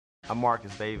I'm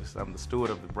Marcus Davis. I'm the steward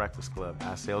of the Breakfast Club.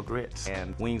 I sell grits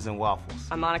and wings and waffles.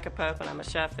 I'm Monica Pope, and I'm a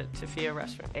chef at Tafia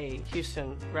Restaurant, a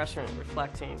Houston restaurant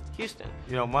reflecting Houston.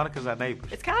 You know, Monica's our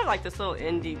neighbors. It's kind of like this little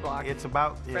indie block. It's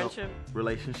about friendship,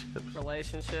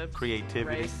 relationships,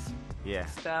 creativity, race, yeah,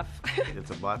 stuff.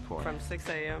 It's a block party. From 6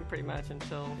 a.m. pretty much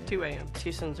until 2 a.m.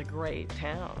 Houston's a great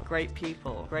town, great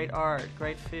people, great art,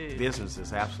 great food. Business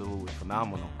is absolutely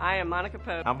phenomenal. I am Monica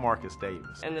Pope. I'm Marcus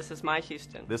Davis. And this is my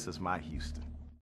Houston. This is my Houston.